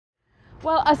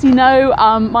Well, as you know,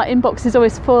 my inbox is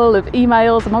always full of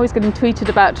emails. I'm always getting tweeted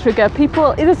about Trigger.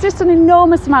 There's just an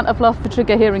enormous amount of love for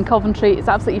Trigger here in Coventry. It's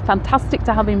absolutely fantastic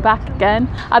to have him back again.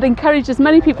 I'd encourage as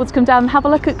many people to come down and have a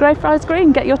look at Greyfriars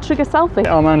Green, get your Trigger selfie.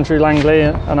 I'm Andrew Langley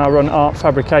and I run Art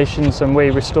Fabrications, and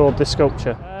we restored this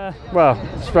sculpture. Well,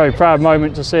 it's a very proud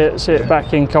moment to see it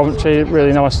back in Coventry.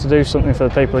 Really nice to do something for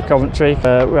the people of Coventry.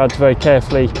 We had to very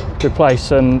carefully replace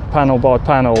them panel by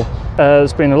panel.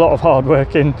 There's been a lot of hard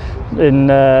work in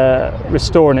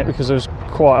restoring it because there was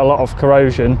quite a lot of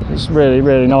corrosion. It's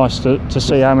really nice to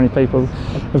see how many people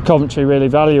of Coventry really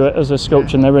value it as a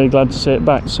sculpture, and they're really glad to see it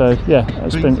back. So yeah,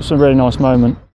 it's a really nice moment.